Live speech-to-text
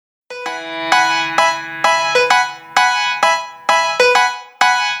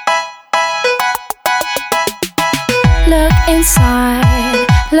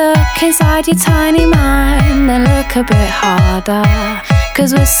Look inside your tiny mind and look a bit harder.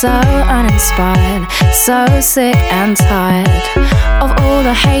 'Cause we're so uninspired, so sick and tired of all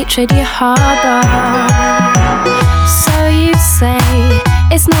the hatred you harbor. So you say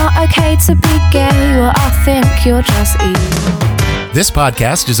it's not okay to be gay. Well, I think you're just evil. This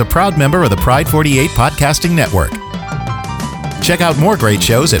podcast is a proud member of the Pride 48 Podcasting Network. Check out more great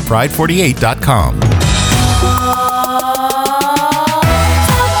shows at pride48.com.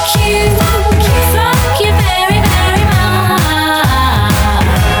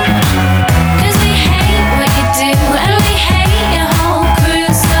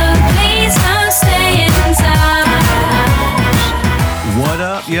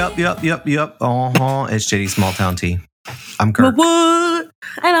 Yep. It's JD Small Town T. I'm Kirk. What?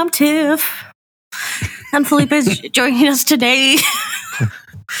 And I'm Tiff. And Felipe is joining us today.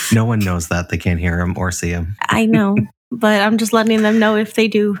 No one knows that. They can't hear him or see him. I know, but I'm just letting them know if they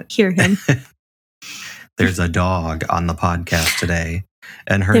do hear him. There's a dog on the podcast today,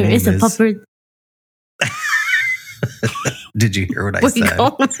 and her there name is a puppy. Did you hear what I said?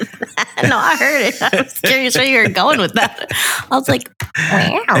 Going with that? No, I heard it. I was curious where you were going with that. I was like,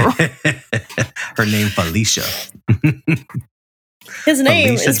 wow. Her name Felicia. His name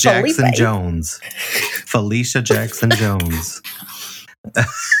Felicia is Jackson Felipe. Jones. Felicia Jackson Jones.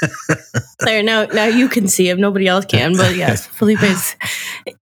 There, now you can see him. Nobody else can, but yes, Felipe's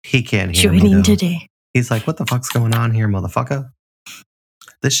He can't hear me. joining today. He's like, what the fuck's going on here, motherfucker?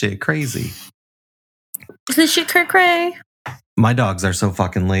 This shit crazy. Is this shit cray? My dogs are so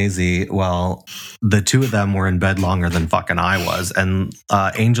fucking lazy. Well, the two of them were in bed longer than fucking I was. And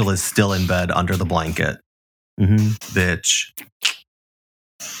Angel is still in bed under the blanket. Bitch.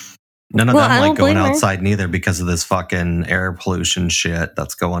 None of them like going outside neither because of this fucking air pollution shit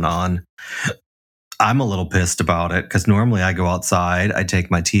that's going on. I'm a little pissed about it because normally I go outside, I take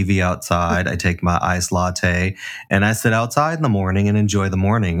my TV outside, I take my iced latte, and I sit outside in the morning and enjoy the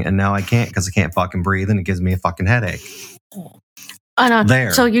morning. And now I can't because I can't fucking breathe and it gives me a fucking headache. I know.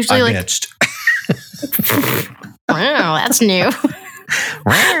 There. So usually I like bitched. Wow, that's new.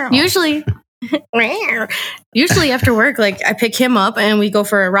 Usually after work, like I pick him up and we go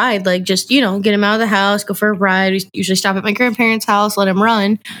for a ride, like just, get him out of the house, go for a ride. We usually stop at my grandparents' house, let him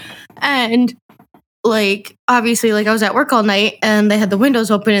run. And like, obviously, like I was at work all night and they had the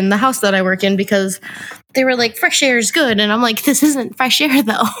windows open in the house that I work in because they were like, fresh air is good. And I'm like, this isn't fresh air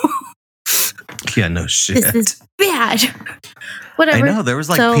though. Yeah, no shit. This is bad. Whatever. I know. There was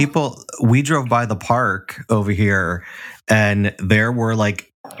like people, we drove by the park over here and there were like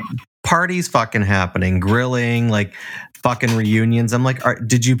parties fucking happening, grilling, like fucking reunions. I'm like,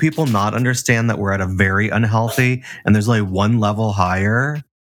 did you people not understand that we're at a very unhealthy and there's like one level higher,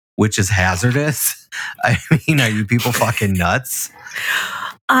 which is hazardous? I mean, are you people fucking nuts?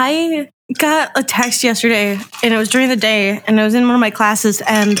 I got a text yesterday and it was during the day and I was in one of my classes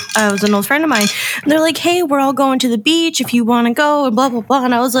and it was an old friend of mine and they're like, hey, we're all going to the beach if you want to go and blah, blah, blah.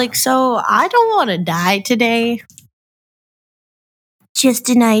 And I was like, so I don't want to die today. Just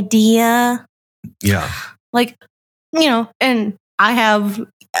an idea. Yeah. Like, and I have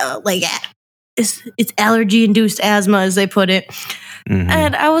it's allergy induced asthma as they put it.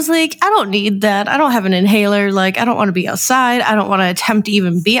 And I was like, I don't need that. I don't have an inhaler. Like, I don't want to be outside. I don't want to attempt to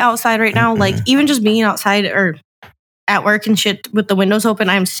even be outside right now. Like, even just being outside or at work and shit with the windows open,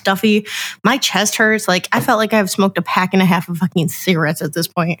 I'm stuffy. My chest hurts. Like, I felt like I've smoked a pack and a half of fucking cigarettes at this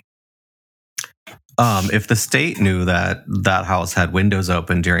point. If the state knew that that house had windows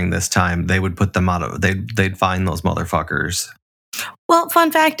open during this time, they would put them out of, they'd find those motherfuckers. Well,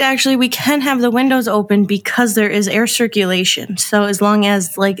 fun fact, actually, we can have the windows open because there is air circulation. So as long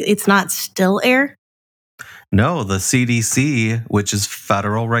as like it's not still air. No, the CDC, which is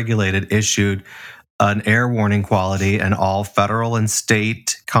federal regulated, issued an air warning quality, and all federal and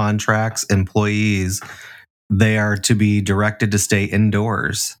state contracts employees, they are to be directed to stay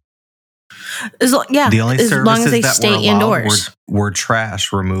indoors. The only as services long as they that stay were allowed indoors were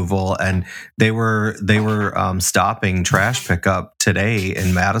trash removal, and they were stopping trash pickup today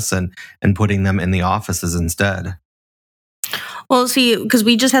in Madison and putting them in the offices instead. Well, see, because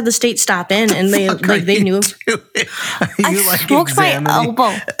we just had the state stop in, and they knew. I smoked my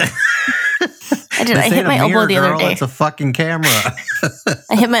elbow. I did. I hit my elbow the other day. It's a fucking camera.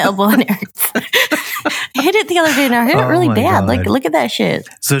 I hit my elbow and it hurts. I hit it the other day and I hit it really bad. God. Like, look at that shit.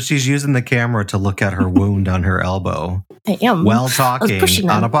 So she's using the camera to look at her wound on her elbow. I am. While talking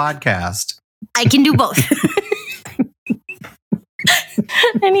on a podcast. I can do both.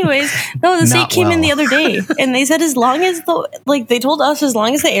 Anyways, no, the state came in the other day and they said as long as they told us as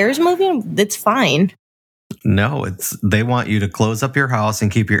long as the air is moving, it's fine. No, they want you to close up your house and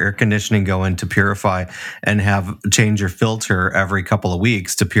keep your air conditioning going to purify and change your filter every couple of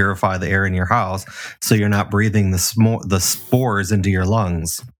weeks to purify the air in your house so you're not breathing the spores into your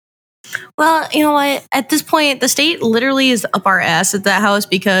lungs. Well, you know what? At this point, the state literally is up our ass at that house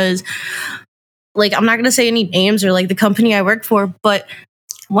because, like, I'm not going to say any names or like the company I work for, but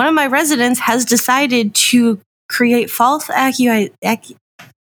one of my residents has decided to create false accusations.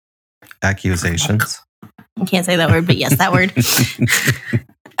 I can't say that word, but yes, that word.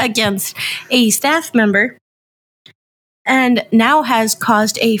 Against a staff member, and now has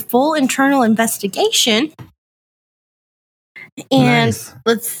caused a full internal investigation. And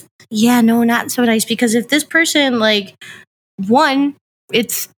nice. Not so nice, because if this person, like, one,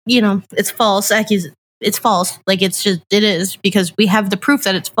 it's false. It's false. Like, it is, because we have the proof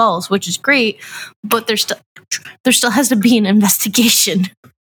that it's false, which is great, but there still has to be an investigation.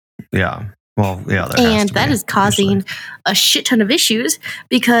 Yeah. Well, yeah, and that is causing a shit ton of issues,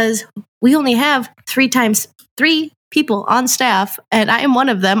 because we only have 3 people on staff, and I am one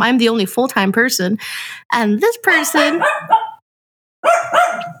of them. I'm the only full-time person, and this person,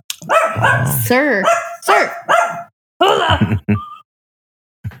 sir, hold on.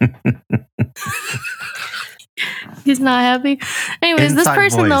 He's not happy. Anyways, this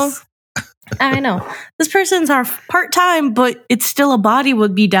person though. I know. This person's our part-time, but it's still a body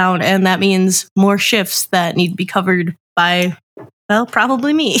would be down, and that means more shifts that need to be covered by, well,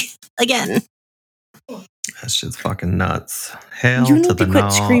 probably me. Again. That shit's fucking nuts. Hell you need to the quit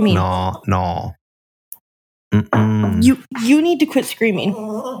screaming. No. You need to quit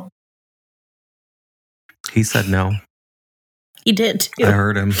screaming. He said no. He did. I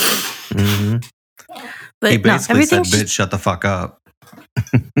heard him. Mm-hmm. But he basically said, bitch, shut the fuck up.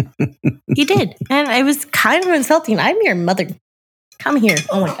 He did. And it was kind of insulting. I'm your mother. Come here.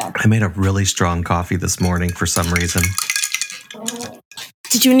 Oh my God. I made a really strong coffee this morning for some reason.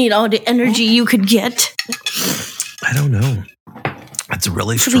 Did you need all the energy you could get? I don't know. It's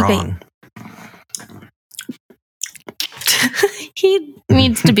really strong. He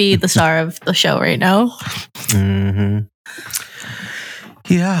needs to be the star of the show right now. Mm-hmm.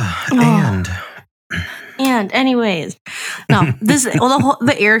 Yeah. And anyways, no,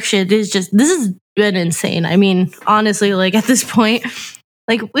 the air shit is this has been insane. I mean, honestly, like, at this point,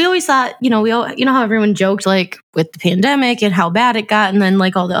 like, we always thought, you know how everyone joked, like, with the pandemic and how bad it got, and then,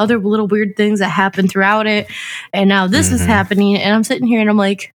 like, all the other little weird things that happened throughout it, and now this is happening, and I'm sitting here and I'm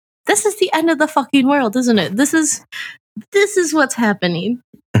like, this is the end of the fucking world, isn't it? This is what's happening.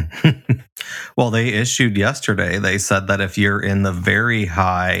 Well, they issued yesterday, they said that if you're in the very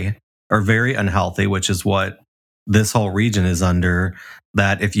high or very unhealthy, which is what this whole region is under,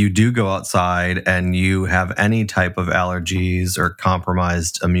 that if you do go outside and you have any type of allergies or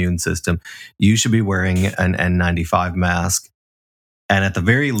compromised immune system, you should be wearing an N95 mask. And at the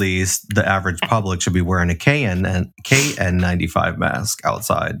very least, the average public should be wearing a KN95 mask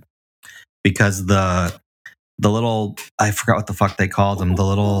outside. Because the little, I forgot what the fuck they called them, the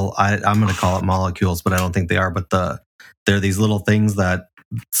little, I'm going to call it molecules, but I don't think they are, but they're these little things that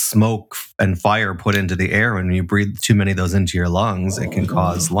smoke and fire put into the air. When you breathe too many of those into your lungs, it can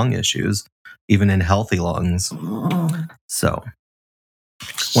cause lung issues, even in healthy lungs. So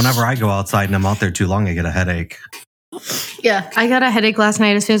whenever I go outside and I'm out there too long, I get a headache. Yeah, I got a headache last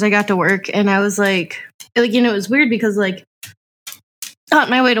night as soon as I got to work, and I was like, it was weird because, like, on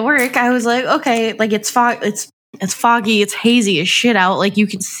my way to work, I was like, okay, like, it's foggy, it's hazy as shit out, like, you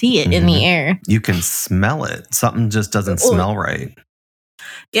can see it in the air. You can smell it. Something just doesn't smell right.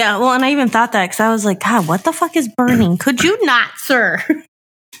 Yeah, well, and I even thought that because I was like, God, what the fuck is burning? Could you not, sir?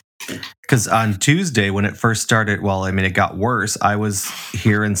 Because on Tuesday, when it first started, well, I mean, it got worse. I was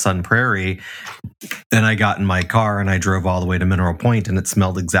here in Sun Prairie, and I got in my car, and I drove all the way to Mineral Point, and it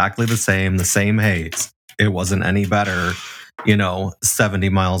smelled exactly the same haze. It wasn't any better, 70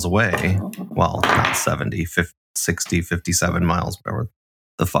 miles away. Well, not 70, 50, 60, 57 miles, whatever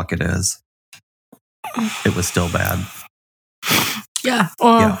the fuck it is. It was still bad. Yeah.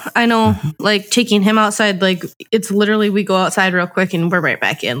 Well, yeah. I know, like, taking him outside, like, it's literally we go outside real quick and we're right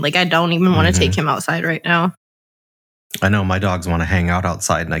back in. Like, I don't even want to take him outside right now. I know my dogs want to hang out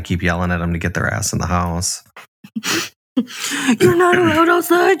outside, and I keep yelling at them to get their ass in the house. You're not allowed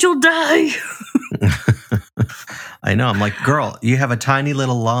outside, you'll die. I know. I'm like, girl, you have a tiny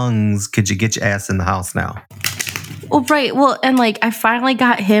little lungs. Could you get your ass in the house now? Well, right. Well, and, like, I finally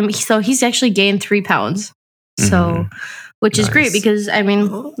got him. So he's actually gained 3 pounds. So... Which is great because, I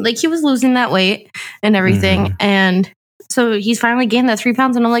mean, like, he was losing that weight and everything. And so he's finally gained that 3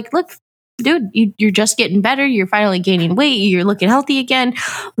 pounds. And I'm like, look, dude, you're just getting better. You're finally gaining weight. You're looking healthy again.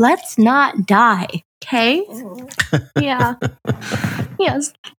 Let's not die. Okay. Yeah.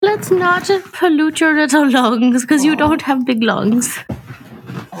 Yes. Let's not pollute your little lungs because you don't have big lungs.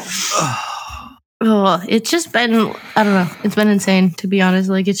 Oh, it's just been, I don't know. It's been insane, to be honest.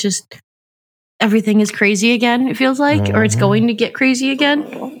 Like, it's just, everything is crazy again, it feels like, or it's going to get crazy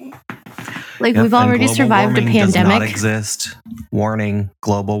again. Like, we've already survived a pandemic. Does not exist. Warning,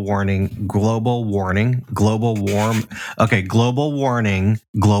 global warning, global warning, okay, global warning,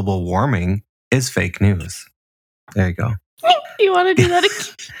 global warming is fake news. There you go. You want to do that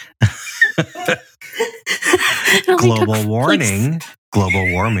again? Global warning,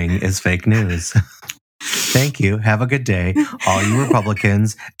 global warming is fake news. Thank you. Have a good day. All you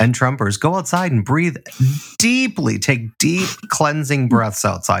Republicans and Trumpers, go outside and breathe deeply. Take deep cleansing breaths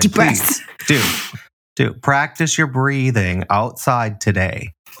outside. Deep Please. Do. Practice your breathing outside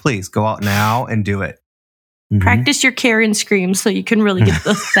today. Please go out now and do it. Mm-hmm. Practice your Karen screams so you can really get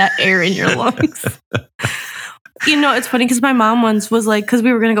that air in your lungs. You know, it's funny because my mom once was like, because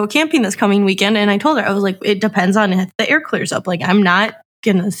we were going to go camping this coming weekend, and I told her, I was like, it depends on if the air clears up. Like, I'm not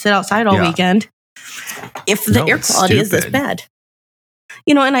going to sit outside all weekend if the air quality is this bad.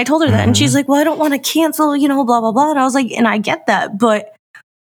 You know, and I told her that, and she's like, well, I don't want to cancel, you know, blah, blah, blah. And I was like, and I get that, but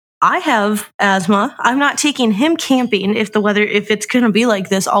I have asthma. I'm not taking him camping if it's going to be like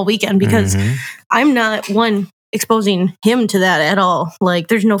this all weekend because I'm not exposing him to that at all. Like,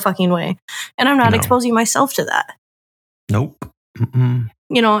 there's no fucking way. And I'm not exposing myself to that. Nope. Mm-mm.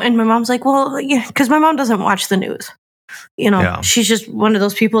 You know, and my mom's like, well, yeah, because my mom doesn't watch the news. You know, she's just one of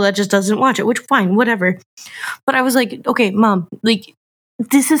those people that just doesn't watch it, which fine, whatever. But I was like, okay, Mom, like,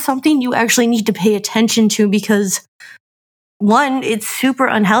 this is something you actually need to pay attention to because one, it's super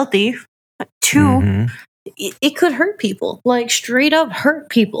unhealthy. Two, it could hurt people, like straight up hurt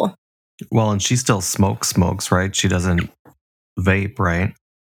people. Well, and she still smokes, right? She doesn't vape, right?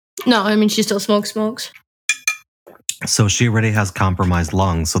 No, I mean, she still smokes. So she already has compromised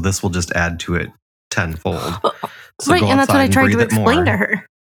lungs. So this will just add to it tenfold. So right, and that's what I tried to explain to her.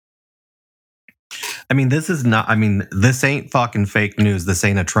 I mean, this ain't fucking fake news. This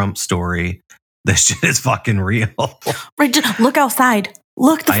ain't a Trump story. This shit is fucking real. Right, just look outside.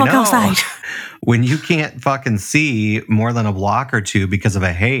 Look the fuck outside. When you can't fucking see more than a block or two because of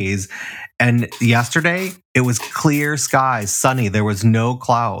a haze. And yesterday, it was clear skies, sunny. There was no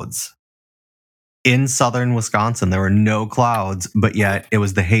clouds. In southern Wisconsin, there were no clouds, but yet it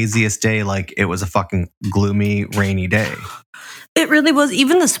was the haziest day. Like, it was a fucking gloomy, rainy day. It really was.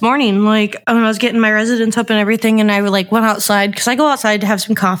 Even this morning, like, when I was getting my residence up and everything, and I like went outside, because I go outside to have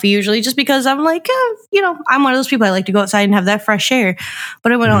some coffee usually, just because I'm like, you know, I'm one of those people, I like to go outside and have that fresh air.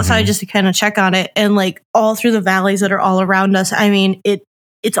 But I went outside just to kind of check on it, and like all through the valleys that are all around us, I mean,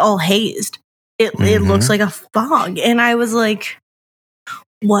 it's all hazed. It looks like a fog. And I was like,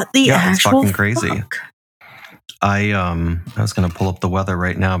 what the actual it's fucking crazy. fuck? I was going to pull up the weather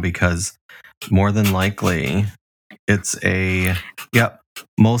right now because more than likely it's a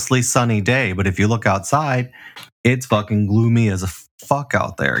mostly sunny day, but if you look outside, it's fucking gloomy as a fuck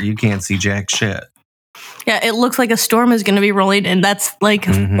out there. You can't see jack shit. Yeah, it looks like a storm is going to be rolling, and that's like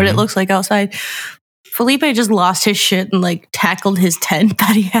what it looks like outside. Felipe just lost his shit and like tackled his tent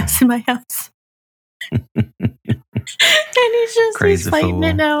that he has in my house. And he's fighting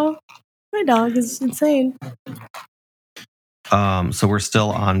it now. My dog is insane. So we're still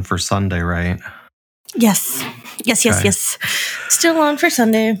on for Sunday, right? Yes. Still on for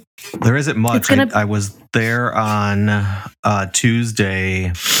Sunday. There isn't much. I was there on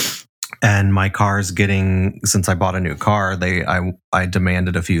Tuesday, and my car's since I bought a new car, I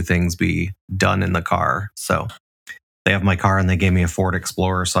demanded a few things be done in the car. So they have my car and they gave me a Ford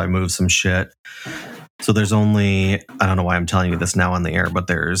Explorer, so I moved some shit. So there's only, I don't know why I'm telling you this now on the air, but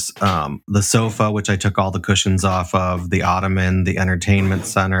there's the sofa, which I took all the cushions off of, the ottoman, the entertainment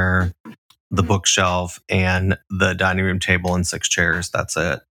center, the bookshelf, and the dining room table and 6 chairs. That's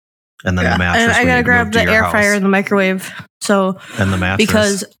it. And then the mattress. And I gotta grab the air fryer and the microwave. So and the mattress.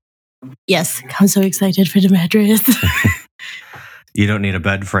 Because yes, I'm so excited for the mattress. You don't need a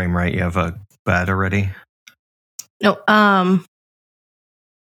bed frame, right? You have a bed already? No,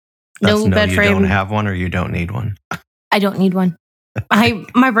 no bed frame. You don't have one, or you don't need one? I don't need one.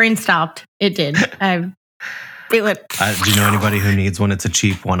 My brain stopped. It did. Do you know anybody who needs one? It's a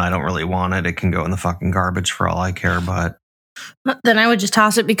cheap one. I don't really want it. It can go in the fucking garbage for all I care, but then I would just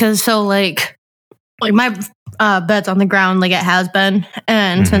toss it because like my bed's on the ground like it has been,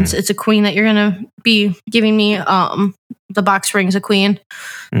 and since it's a queen that you're gonna be giving me, the box spring's a queen,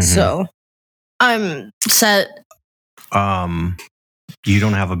 so I'm set. You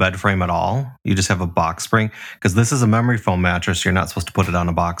don't have a bed frame at all? You just have a box spring? Because this is a memory foam mattress. You're not supposed to put it on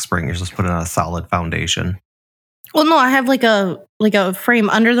a box spring. You're supposed to put it on a solid foundation. Well, no, I have like a frame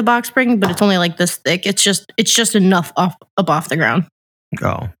under the box spring, but it's only like this thick. It's just enough up off the ground.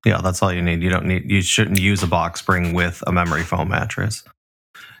 Oh, yeah, that's all you need. You shouldn't use a box spring with a memory foam mattress.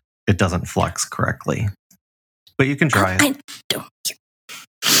 It doesn't flex correctly. But you can try it. I don't.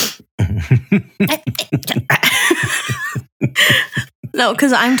 No,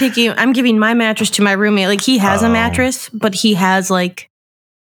 because I'm giving my mattress to my roommate. Like he has a mattress, but he has like,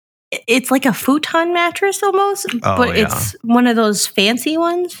 it's like a futon mattress almost, but it's one of those fancy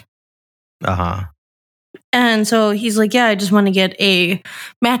ones. Uh-huh. And so he's like, yeah, I just want to get a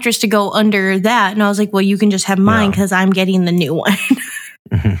mattress to go under that. And I was like, well, you can just have mine because I'm getting the new one.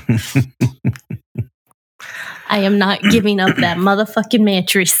 I am not giving up that motherfucking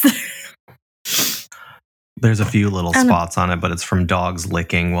mattress. There's a few little spots on it, but it's from dogs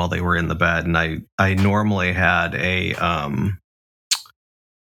licking while they were in the bed. And I normally had a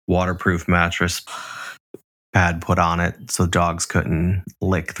waterproof mattress pad put on it so dogs couldn't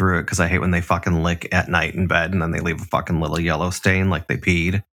lick through it, because I hate when they fucking lick at night in bed and then they leave a fucking little yellow stain like they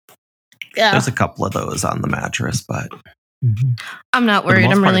peed. Yeah. There's a couple of those on the mattress, but I'm not worried.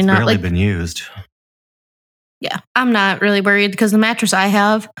 I'm really not. Barely been used. Yeah, I'm not really worried because the mattress I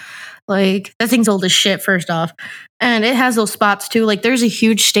have, like, that thing's old as shit, first off. And it has those spots too. Like, there's a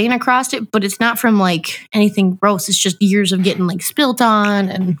huge stain across it, but it's not from like anything gross. It's just years of getting like spilt on.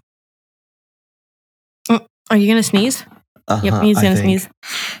 And are you gonna sneeze? Yep, he's gonna sneeze.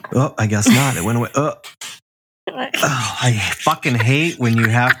 Oh, I guess not. It went away. Oh, I fucking hate when you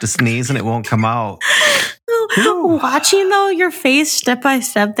have to sneeze and it won't come out. Watching though your face step by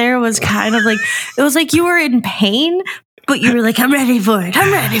step there was kind of like, it was like you were in pain, but you were like, I'm ready for it.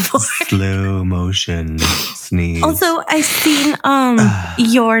 I'm ready for it. Slow motion sneeze. Also, I seen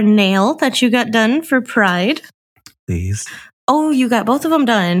your nail that you got done for Pride. Please. Oh, you got both of them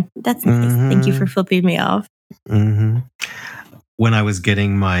done. That's nice. Thank you for flipping me off. Mm-hmm. When I was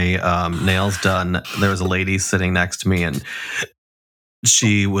getting my nails done, there was a lady sitting next to me, and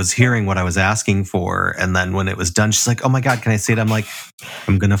she was hearing what I was asking for. And then when it was done, she's like, oh my God, can I see it? I'm like,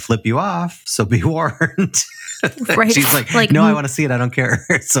 I'm going to flip you off, so be warned. Right. She's like, no, I want to see it. I don't care.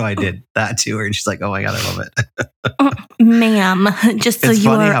 So I did that to her. And she's like, oh my God, I love it. Ma'am, just so it's you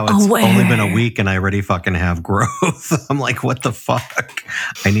funny are how it's aware. only been a week and I already fucking have growth. I'm like, what the fuck?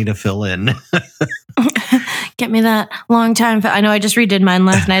 I need to fill in. Get me that long time. I know I just redid mine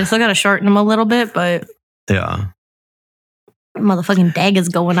last night. I still got to shorten them a little bit, but yeah. Motherfucking dag is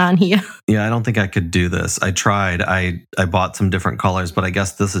going on here. Yeah, I don't think I could do this. I tried. I bought some different colors, but I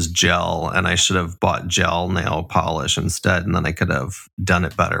guess this is gel, and I should have bought gel nail polish instead, and then I could have done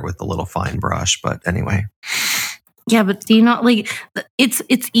it better with a little fine brush. But anyway. Yeah, but do you not like it's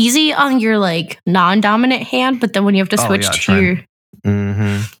easy on your like non-dominant hand, but then when you have to switch to your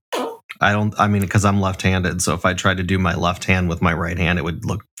I mean, because I'm left-handed, so if I tried to do my left hand with my right hand, it would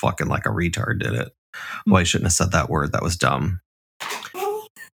look fucking like a retard did it. Well, I shouldn't have said that word. That was dumb.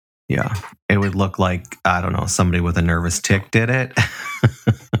 Yeah. It would look like, I don't know, somebody with a nervous tick did it.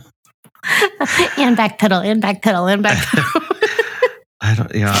 And backpedal, and backpedal, and backpedal. I know.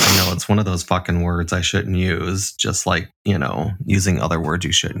 It's one of those fucking words I shouldn't use. Just like, using other words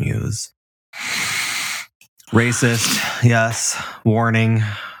you shouldn't use. Racist. Yes. Warning.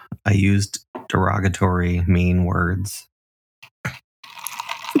 I used derogatory, mean words.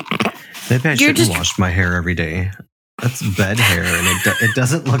 Maybe I shouldn't wash my hair every day. That's bed hair, and it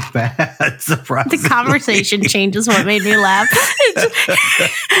doesn't look bad. Surprisingly. The conversation change is what made me laugh.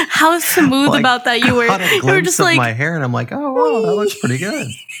 How smooth like, about that you were. You were just like my hair, and I'm like, oh, wow, that looks pretty good.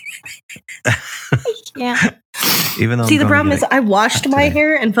 Yeah. Even though the problem is, I washed my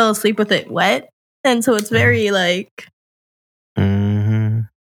hair and fell asleep with it wet, and so it's very like.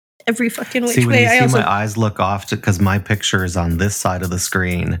 Every fucking which way. When you see my eyes look off because my picture is on this side of the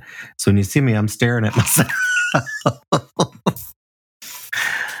screen. So when you see me, I'm staring at myself.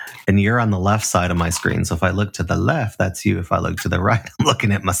 And you're on the left side of my screen. So if I look to the left, that's you. If I look to the right, I'm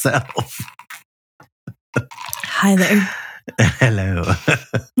looking at myself. Hi there. Hello.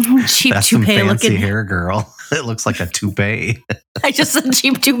 Cheap that's toupee some fancy looking hair, girl. It looks like a toupee. I just said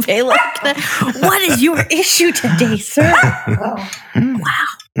cheap toupee like that. What is your issue today, sir?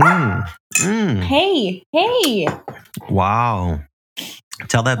 Wow. Hey. Wow.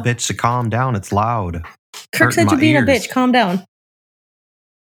 Tell that bitch to calm down. It's loud. Kirk said you're being a bitch. Calm down.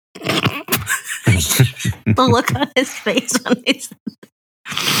 The look on his face when he said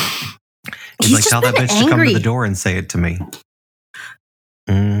He's like, tell that bitch to come to the door and say it to me.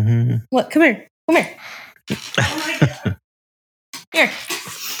 What? Come here. Oh my God. Here.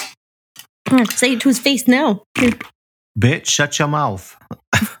 Say it to his face now. Here. Bitch, shut your mouth.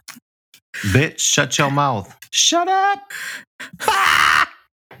 Bitch, shut your mouth. Shut up.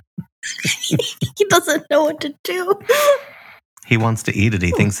 He doesn't know what to do. He wants to eat it.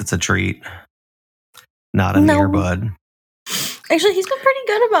 He thinks it's a treat, not an earbud. Actually, he's been pretty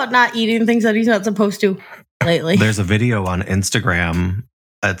good about not eating things that he's not supposed to lately. There's a video on Instagram.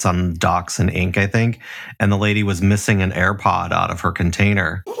 It's on Docs and Ink, I think. And the lady was missing an AirPod out of her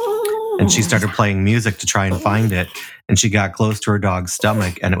container. And she started playing music to try and find it. And she got close to her dog's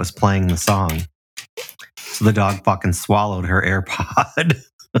stomach and it was playing the song. So the dog fucking swallowed her AirPod.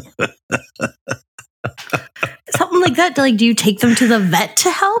 Something like that. Like, do you take them to the vet to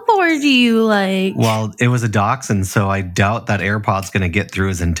help, or do you like? Well, it was a dachshund, so I doubt that AirPod's going to get through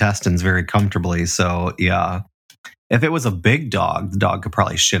his intestines very comfortably. So yeah, if it was a big dog, the dog could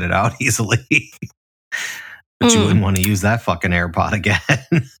probably shit it out easily. But you wouldn't want to use that fucking AirPod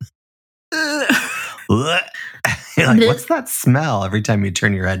again. You're like, what's that smell every time you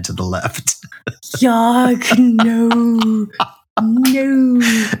turn your head to the left? Yuck! No,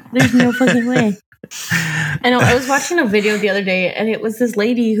 there's no fucking way. I know. I was watching a video the other day, and it was this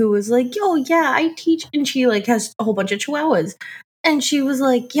lady who was like, "Oh yeah, I teach," and she like has a whole bunch of chihuahuas, and she was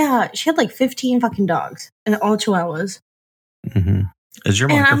like, "Yeah, she had like 15 fucking dogs and all chihuahuas." Mm-hmm. Is your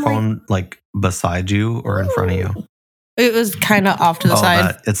microphone like beside you or in front of you? It was kind of off to the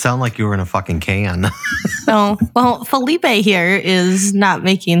side. It sounded like you were in a fucking can. Oh, well, Felipe here is not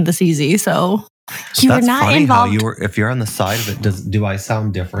making this easy, so you That's were not funny involved. How if you're on the side of it, do I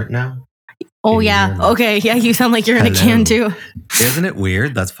sound different now? Oh, yeah. Okay. Yeah, you sound like you're in a can, too. Isn't it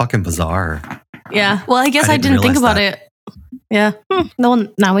weird? That's fucking bizarre. Yeah. Well, I guess I didn't think about it. Yeah.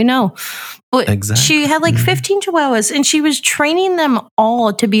 No, now we know. But exactly. She had like 15 chihuahuas, and she was training them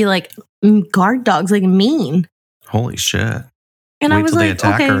all to be like guard dogs, like mean. Holy shit. And Wait I was till like, they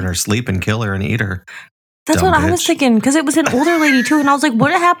attack okay. her in her sleep and kill her and eat her. That's what I was thinking, because it was an older lady, too. And I was like,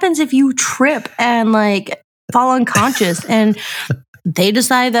 what happens if you trip and like fall unconscious and they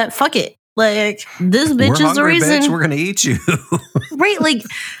decide that, fuck it. Like, this bitch is the reason. Bitch, we're going to eat you. Right. Like,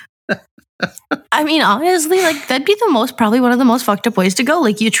 I mean, honestly, like, that'd be probably one of the most fucked up ways to go.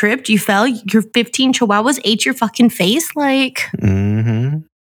 Like, you tripped, you fell, your 15 chihuahuas ate your fucking face. Like,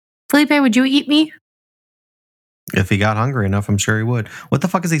 Felipe, would you eat me? If he got hungry enough, I'm sure he would. What the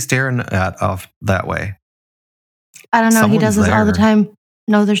fuck is he staring at off that way? I don't know. He does this all the time.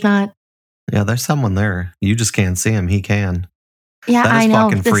 No, there's not. Yeah, there's someone there. You just can't see him. He can. Yeah, I know.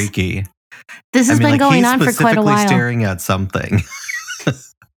 That is fucking freaky. This has been going on for quite a while. He's specifically staring at something.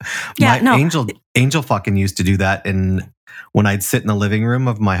 Yeah, no. Angel fucking used to do that when I'd sit in the living room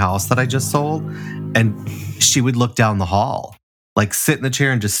of my house that I just sold, and she would look down the hall, like sit in the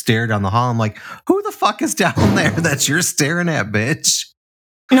chair and just stare down the hall. I'm like, who the fuck is down there that you're staring at, bitch?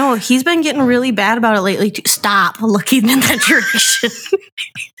 No, he's been getting really bad about it lately. Stop looking in that direction.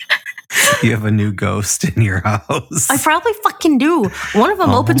 You have a new ghost in your house. I probably fucking do. One of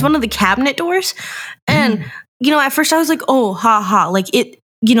them opens one of the cabinet doors. And, at first I was like, oh, ha. Like it,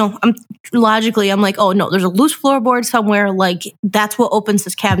 I'm like, oh no, there's a loose floorboard somewhere. Like that's what opens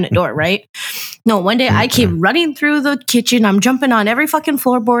this cabinet door, right? No, one day I came running through the kitchen. I'm jumping on every fucking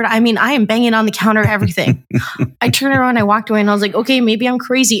floorboard. I mean, I am banging on the counter, everything. I turned around, I walked away, and I was like, okay, maybe I'm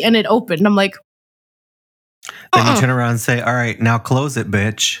crazy. And it opened. I'm like, Then you turn around and say, all right, now close it,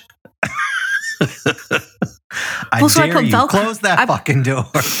 bitch. I dare you, close that fucking door.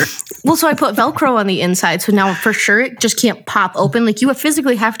 Well, so I put Velcro on the inside, so now for sure it just can't pop open. Like you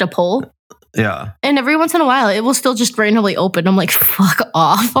physically have to pull. Yeah. And every once in a while, it will still just randomly open. I'm like, fuck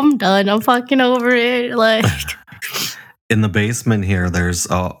off. I'm done. I'm fucking over it. Like, in the basement here, there's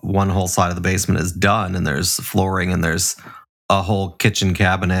one whole side of the basement is done, and there's flooring, and there's a whole kitchen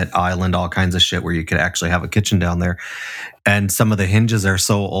cabinet island, all kinds of shit where you could actually have a kitchen down there. And some of the hinges are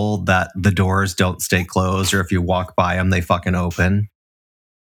so old that the doors don't stay closed, or if you walk by them, they fucking open.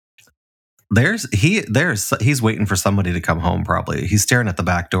 He's waiting for somebody to come home, probably. He's staring at the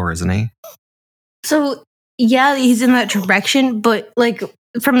back door, isn't he? So, yeah, he's in that direction, but like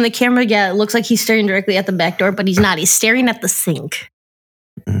from the camera, yeah, it looks like he's staring directly at the back door, but he's not. He's staring at the sink.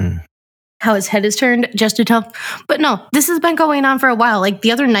 How his head is turned just to tell. But no, this has been going on for a while. Like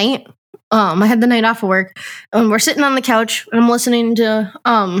the other night, I had the night off of work, and we're sitting on the couch, and I'm listening to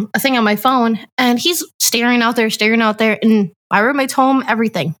a thing on my phone, and he's staring out there, and my roommate's home,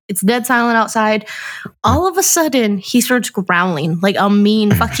 everything. It's dead silent outside. All of a sudden, he starts growling, like a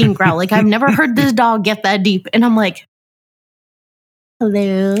mean fucking growl. Like I've never heard this dog get that deep. And I'm like,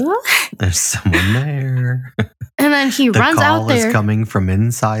 hello? There's someone there. And then he runs out there. The call is coming from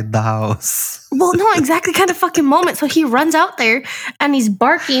inside the house. Well, no, exactly kind of fucking moment. So he runs out there and he's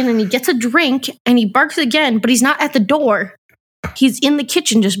barking and he gets a drink and he barks again, but he's not at the door. He's in the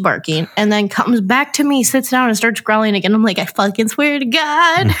kitchen just barking and then comes back to me, sits down and starts growling again. I'm like, I fucking swear to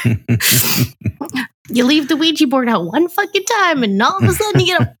God. You leave the Ouija board out one fucking time and all of a sudden you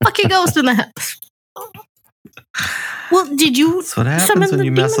get a fucking ghost in the house. Well, did you? That's what happens when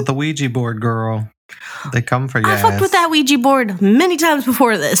you mess with the Ouija board, girl. They come for you. I fucked with that Ouija board many times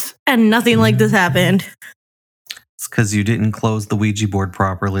before this, and nothing like this happened. It's because you didn't close the Ouija board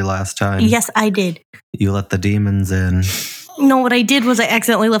properly last time. Yes, I did. You let the demons in. No, what I did was I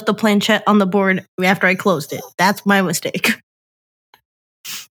accidentally left the planchette on the board after I closed it. That's my mistake.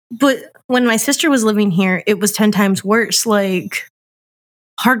 But when my sister was living here, it was 10 times worse, like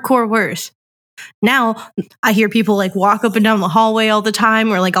hardcore worse. Now I hear people like walk up and down the hallway all the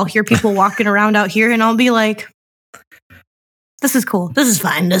time, or like I'll hear people walking around out here and I'll be like, this is cool. This is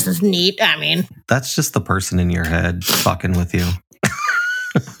fine. This is neat. I mean, that's just the person in your head fucking with you.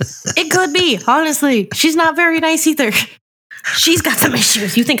 It could be, honestly. She's not very nice either. She's got some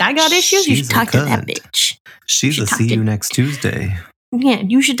issues. You think I got issues? You should talk to that bitch. She's a see you next Tuesday. Yeah,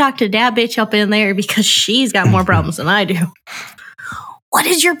 you should talk to that bitch up in there because she's got more problems than I do. What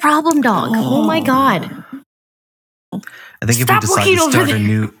is your problem, dog? Oh my God. I think if we decide to start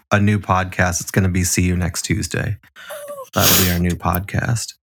a new podcast, it's going to be See You Next Tuesday. That'll be our new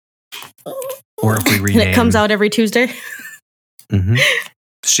podcast. Or if we rename. And it comes out every Tuesday? Mm-hmm.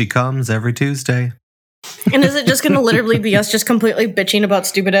 She comes every Tuesday. And is it just going to literally be us just completely bitching about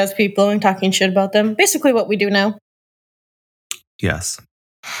stupid ass people and talking shit about them? Basically what we do now. Yes.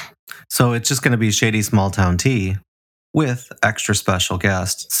 So it's just going to be Shady Small Town Tea with extra special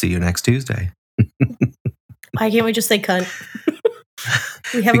guest. See you next Tuesday. Why can't we just say cunt?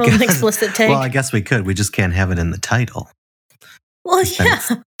 We have an explicit tag. Well, I guess we could. We just can't have it in the title. Well, yeah.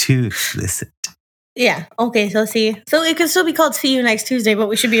 Too explicit. Yeah. Okay. So it could still be called See You Next Tuesday, but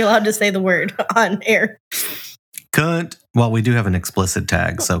we should be allowed to say the word on air. Cunt. Well, we do have an explicit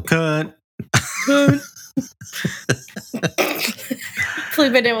tag, so cunt.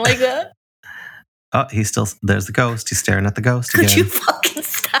 Felipe didn't like that. Oh, there's the ghost. He's staring at the ghost again. Could you fucking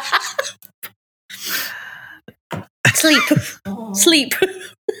stop? Sleep.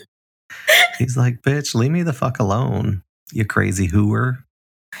 He's like, bitch, leave me the fuck alone, you crazy hooer.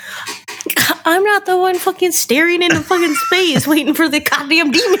 I'm not the one fucking staring into fucking space waiting for the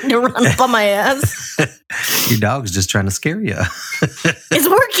goddamn demon to run up on my ass. Your dog's just trying to scare you. It's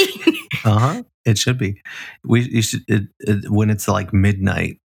working. Uh-huh. It should be. You should when it's like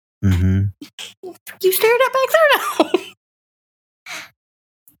midnight. Mm-hmm. You stared at back there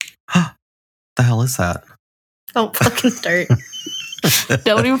now. The hell is that? Don't fucking start.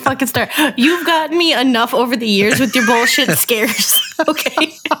 Don't even fucking start. You've gotten me enough over the years with your bullshit scares.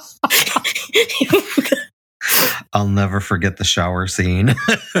 Okay. I'll never forget the shower scene.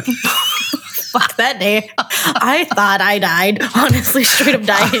 Fuck that day. I thought I died. Honestly, straight up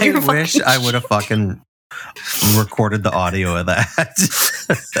died. I wish I would have fucking recorded the audio of that.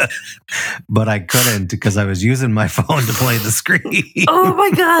 But I couldn't because I was using my phone to play the screen. Oh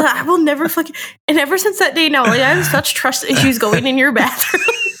my God. I will never fucking... And ever since that day now, like, I have such trust issues going in your bathroom.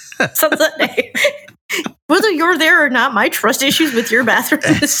 Since that day. Whether you're there or not, my trust issues with your bathroom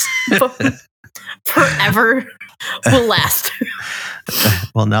is forever will last.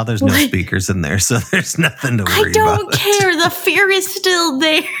 Well, now there's no speakers in there, so there's nothing to worry about. I don't care. The fear is still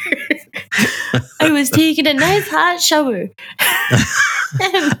there. I was taking a nice hot shower.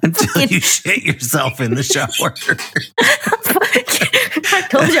 Until you shit yourself in the shower. I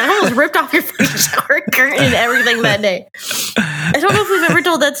told you, I almost ripped off your fucking shower curtain and everything that day. I don't know if we've ever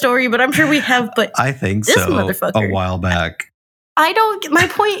told that story, but I'm sure we have. But I think so. Motherfucker. A while back. My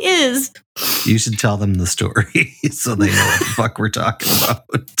point is... You should tell them the story so they know what the fuck we're talking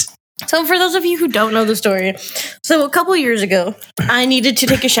about. So for those of you who don't know the story, so a couple years ago, I needed to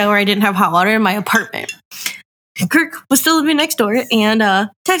take a shower. I didn't have hot water in my apartment. Kirk was still living next door and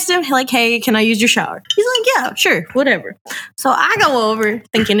texted him like, hey, can I use your shower? He's like, yeah, sure, whatever. So I go over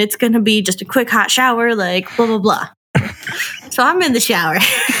thinking it's going to be just a quick hot shower, like blah, blah, blah. So I'm in the shower.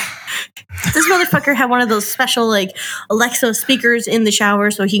 This motherfucker had one of those special like Alexa speakers in the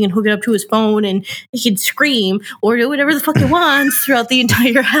shower so he can hook it up to his phone and he can scream or do whatever the fuck he wants throughout the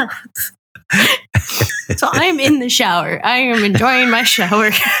entire house. So I'm in the shower. I am enjoying my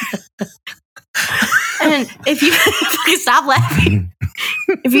shower. And if you fucking stop laughing,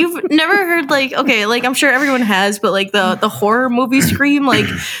 if you've never heard like, okay, like I'm sure everyone has, but like the horror movie scream, like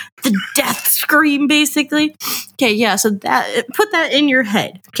the death scream basically. Okay, yeah, so that put that in your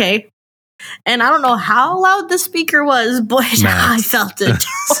head, okay? And I don't know how loud the speaker was, but I felt it.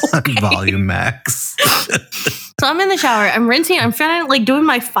 Okay. Volume max. So I'm in the shower. I'm rinsing. I'm trying to like doing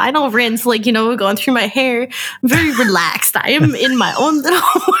my final rinse, like, you know, going through my hair. I'm very relaxed. I am in my own little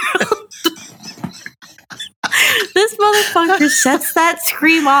world. This motherfucker sets that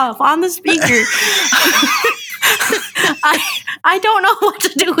scream off on the speaker. I don't know what to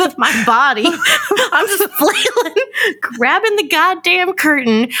do with my body. I'm just flailing, grabbing the goddamn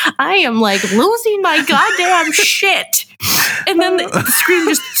curtain. I am like losing my goddamn shit. And then the scream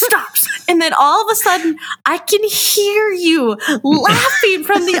just stops. And then all of a sudden, I can hear you laughing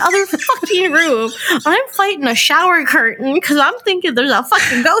from the other fucking room. I'm fighting a shower curtain because I'm thinking there's a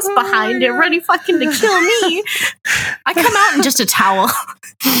fucking ghost behind it ready fucking to kill me. I come out in just a towel.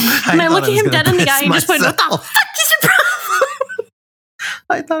 And I look at him dead in the eye and just went, what the fuck is your problem?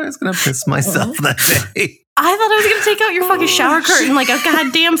 I thought I was going to piss myself that day. I thought I was going to take out your fucking shower curtain like a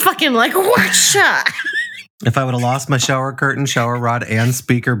goddamn fucking like what shot. If I would have lost my shower curtain, shower rod, and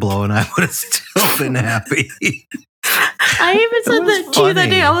speaker blowing, I would have still been happy. I even said that to you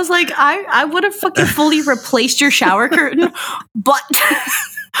that day. I was like, I would have fucking fully replaced your shower curtain, but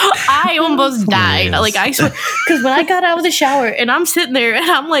I almost died. Like, I swear, because when I got out of the shower and I'm sitting there and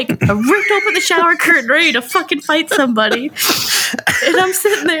I'm like, I ripped open the shower curtain ready to fucking fight somebody. And I'm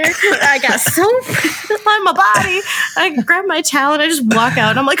sitting there, I got soap on my body. I grab my towel and I just walk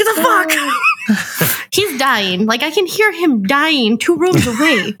out. And I'm like, what the fuck? He's dying. Like, I can hear him dying 2 rooms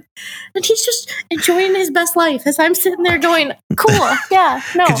away. And he's just enjoying his best life as I'm sitting there going, cool, yeah,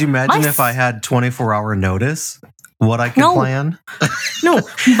 no. Could you imagine if I had 24-hour notice? What I could plan? No,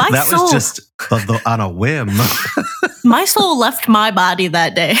 that soul, was just on a whim. My soul left my body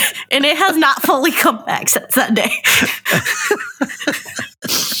that day, and it has not fully come back since that day.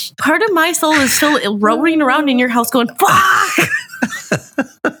 Part of my soul is still roaming around in your house going, fuck!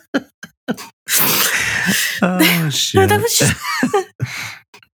 Oh, shit. That was just...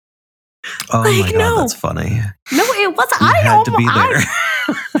 Oh, like, my God, that's funny. No, it wasn't. I had to be there.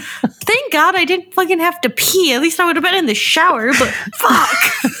 Thank God I didn't fucking have to pee. At least I would have been in the shower, but fuck.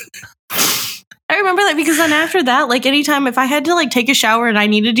 I remember that because then after that, like anytime if I had to like take a shower and I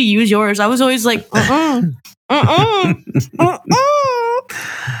needed to use yours, I was always like, It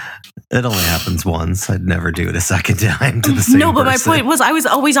only happens once. I'd never do it a second time to the same No, but person. my point was I was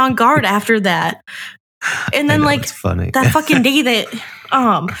always on guard after that. And then like funny. that fucking day that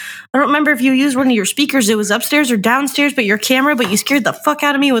I don't remember if you used one of your speakers. It was upstairs or downstairs, but your camera, but you scared the fuck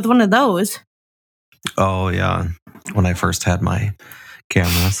out of me with one of those. Oh yeah, when I first had my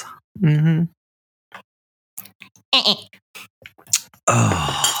cameras. Mm-hmm.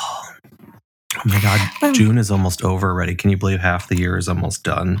 Oh my God, June is almost over already. Can you believe half the year is almost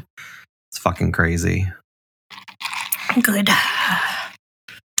done? It's fucking crazy. Good.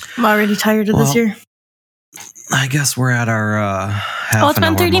 I'm already tired of this year. I guess we're at our half it's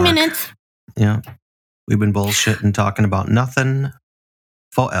been 30 minutes. Yeah. We've been bullshitting, talking about nothing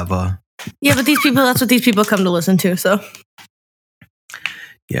forever. Yeah, but that's what these people come to listen to, so.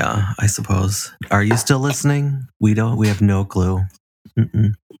 Yeah, I suppose. Are you still listening? We have no clue.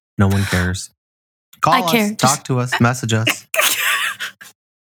 Mm-mm. No one cares. Call us, talk to us, message us.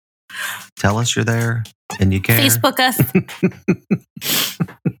 Tell us you're there and you care. Facebook us.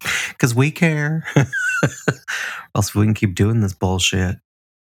 Because we care. Else we can keep doing this bullshit.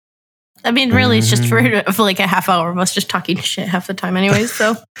 I mean, really, it's just for like a half hour of us just talking shit half the time anyways,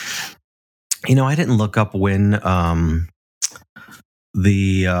 so. You know, I didn't look up when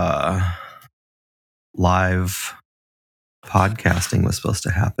the live podcasting was supposed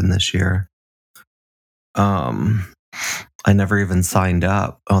to happen this year. I never even signed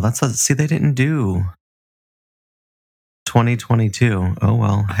up. Oh, see, they didn't do 2022. Oh,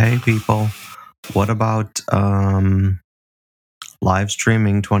 well. Hey, people. What about live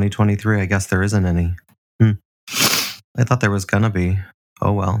streaming 2023? I guess there isn't any. I thought there was gonna be.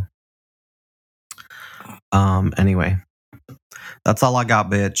 Oh, well. Anyway. That's all I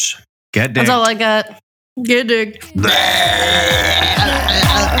got, bitch. Get digged. That's all I got. Get digged.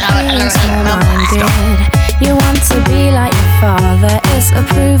 You want to be like your father, it's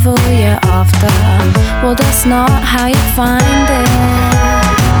approval you're after. Well, that's not how you find it.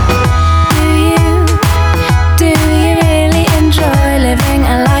 Do you really enjoy living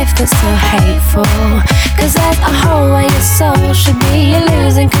a life that's so hateful?